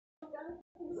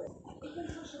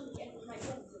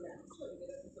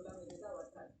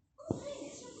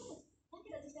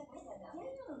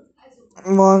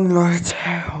Moin Leute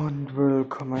und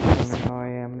willkommen zu einem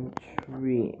neuen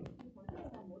Stream.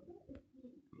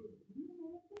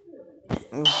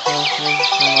 Ich hoffe,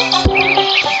 ich kann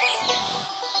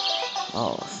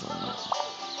ausmachen.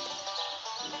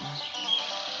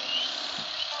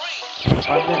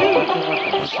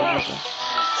 Warte.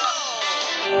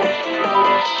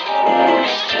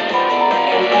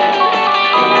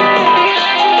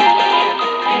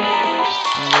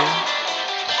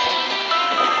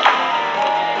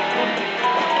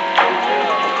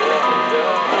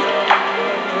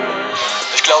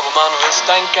 Ich glaube, Manu ist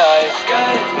ein Geist,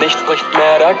 nichts spricht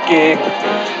mehr dagegen.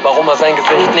 Warum er sein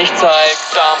Gesicht nicht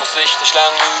zeigt, da muss ich nicht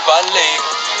lange überlegen.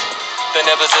 Denn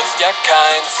er besitzt ja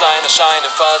keins, seine Scheine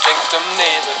versinkt im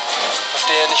Nebel.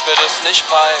 Verstehe nicht, will es nicht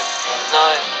peilen,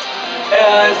 nein.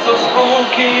 Er ist so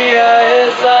spooky, er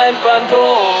ist ein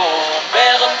Phantom.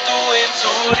 Während du ihn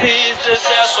zusiehst, ist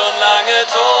er schon lange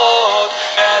tot.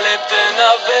 Er lebt in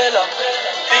einer Villa,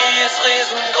 die ist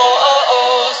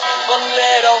riesengroß und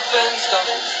lädt auf Insta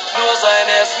nur sein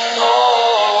Essen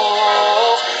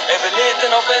hoch. Er belädt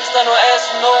denn auf Insta nur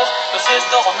Essen hoch, das ist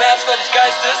doch im März völlig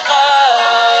geisteskrank.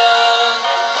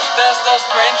 Dass das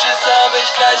strange ist, hab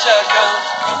ich gleich erkannt.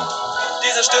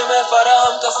 Diese Stimme,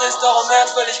 verdammt, das ist doch im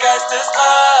Ernst völlig geisteskrank.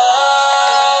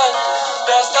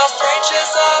 Dass das strange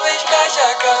ist, hab ich gleich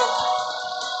erkannt.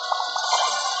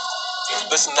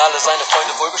 Wissen alle seine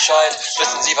Freunde wohl Bescheid?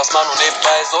 Wissen sie, was Manu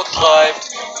nebenbei so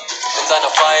treibt? In seiner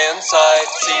freien Zeit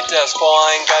zieht er es vor,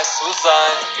 ein Geist zu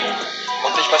sein.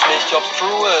 Und ich weiß nicht, ob's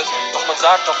true ist, was man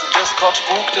sagt auf dem Discord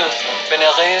spukt es, wenn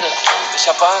er redet. Ich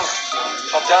hab Angst,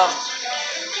 verdammt.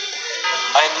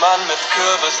 Ein Mann mit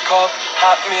Kürbiskopf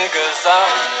hat mir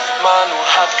gesagt, Manu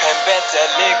hat kein Bett, er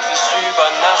legt sich über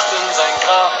Nacht in sein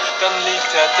Grab. Dann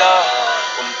liegt er da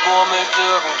und murmelt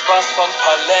irgendwas von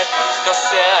Paletten.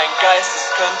 Dass er ein Geist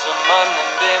ist, könnte man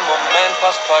in dem Moment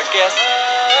fast vergessen.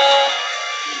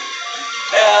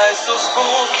 Er ist so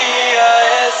spooky,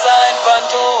 er ist ein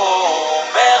Phantom.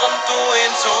 Während du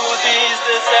ihn zusiehst,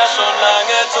 ist er schon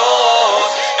lange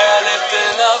tot. Er lebt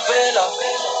in einer Villa,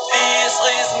 die ist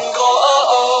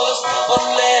riesengroß und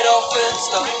lädt auf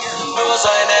Insta nur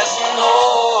sein Essen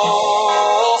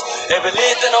hoch. Er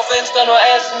belädt denn auf Insta nur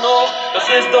Essen hoch, das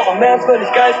ist doch im März völlig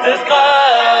geisteskrank.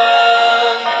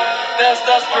 Dass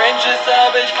das strange ist,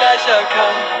 hab ich gleich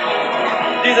erkannt.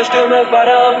 Diese Stimme,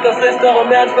 verdammt, das ist doch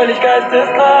im Ernst völlig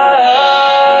geisteskrank.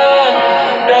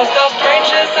 Dass das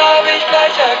strange ist, hab ich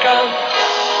gleich erkannt.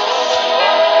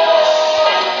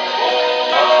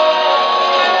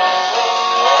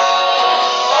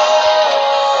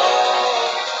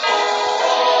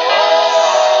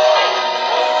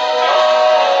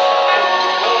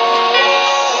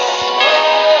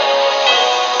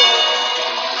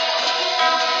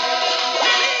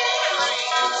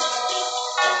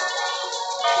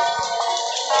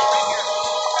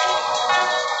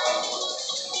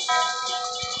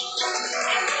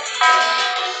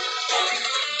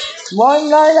 Moin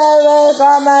Leute,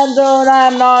 willkommen zu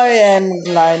einem neuen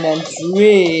kleinen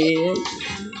Stream.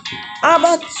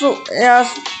 Aber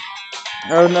zuerst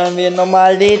öffnen wir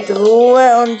nochmal die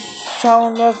Truhe und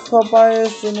schauen, was vorbei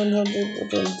ist. Und dann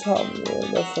haben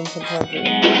wir das schon verpackt.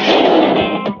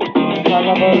 Ich kann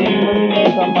aber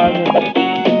nicht mal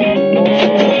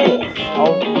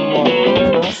aufmachen.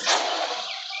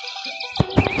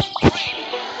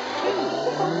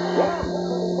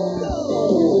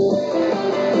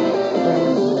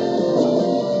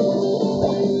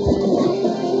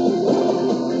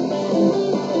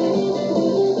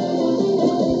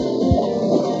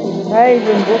 Hey,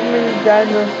 wir sind wirklich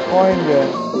deine Freunde.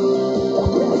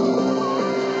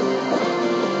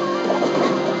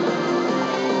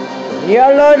 Ja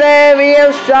Leute,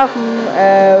 wir schaffen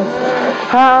es.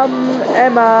 Haben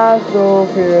immer so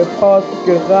viel Post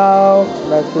geraucht.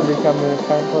 Natürlich haben wir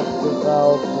kein Post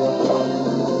geraucht.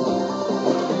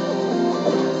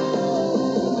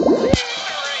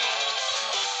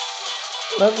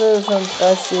 Das ist schon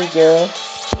stressige.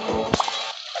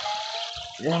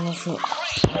 Wir müssen.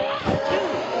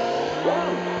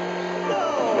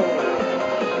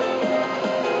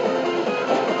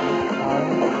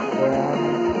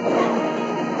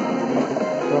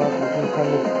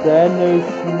 Dennis,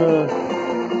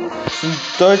 das sind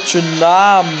deutsche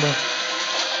Namen.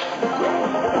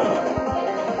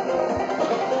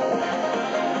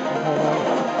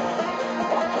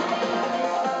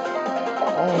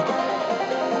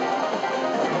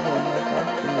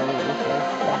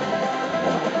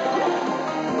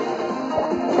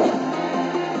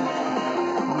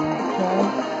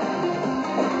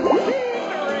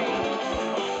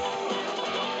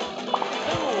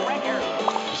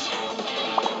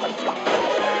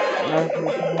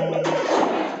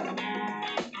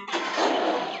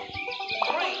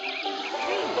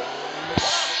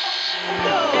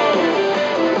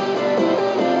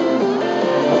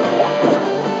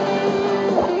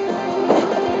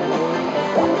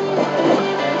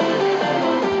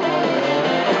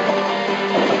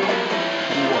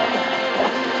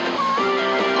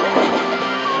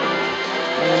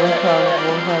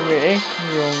 wie ich,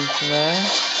 Jungs, ne?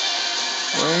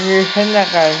 Irgendwie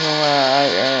Kinderreichen mal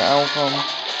aufkommen.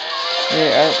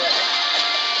 Nee,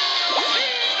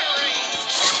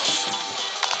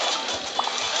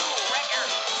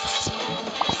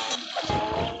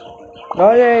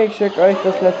 Leute, ich schicke euch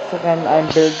das letzte Rennen ein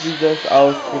Bild, wie das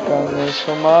ausgegangen ist.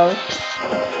 Schon mal.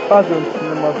 Warte uns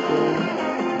Nummer 5.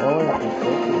 Oh, das ist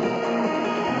so viel.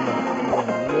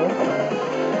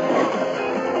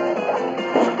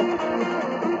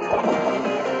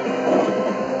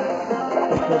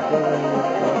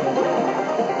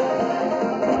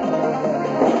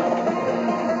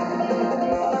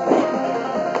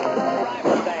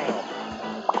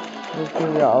 Ich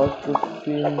bin ja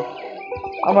ausgeziehen.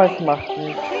 Aber ich mach's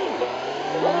nicht.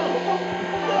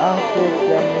 Ach, shit,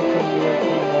 wir haben nicht schon wieder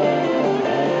zum neuen Rennen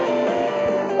ein.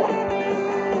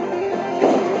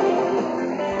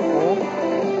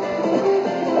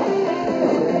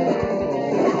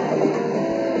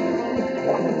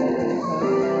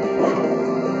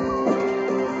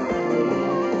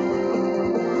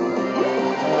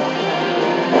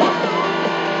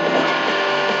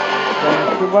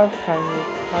 Sowas kann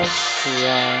nicht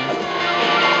passieren.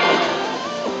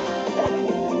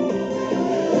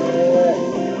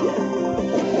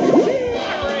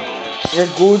 Ja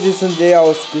gut, die sind eh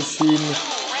ausgeschieden.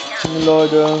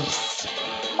 Leute.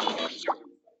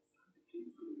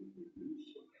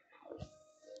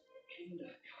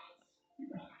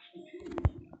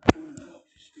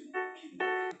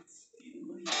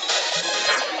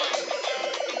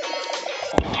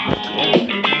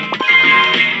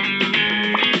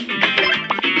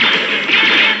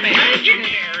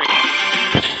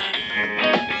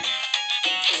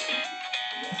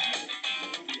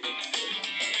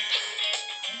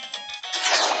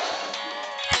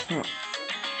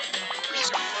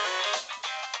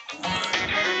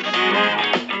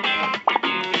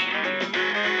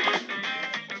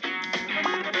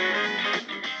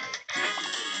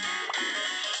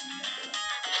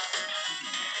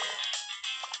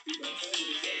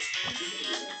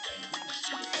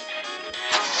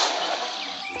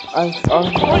 Als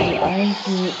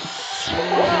Eisen. Ich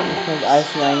finde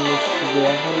Eisen eigentlich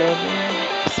schwerer, Leute.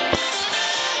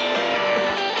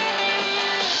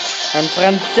 San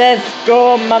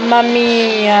Francesco, Mamma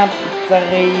Mia,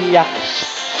 Pizzeria.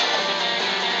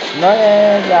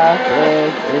 Neue, das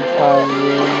ist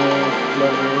italienisch,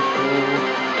 glaube ich, so.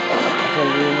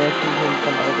 Italienisch, die sind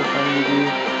von Autofahren wie die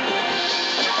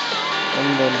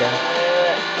Engländer.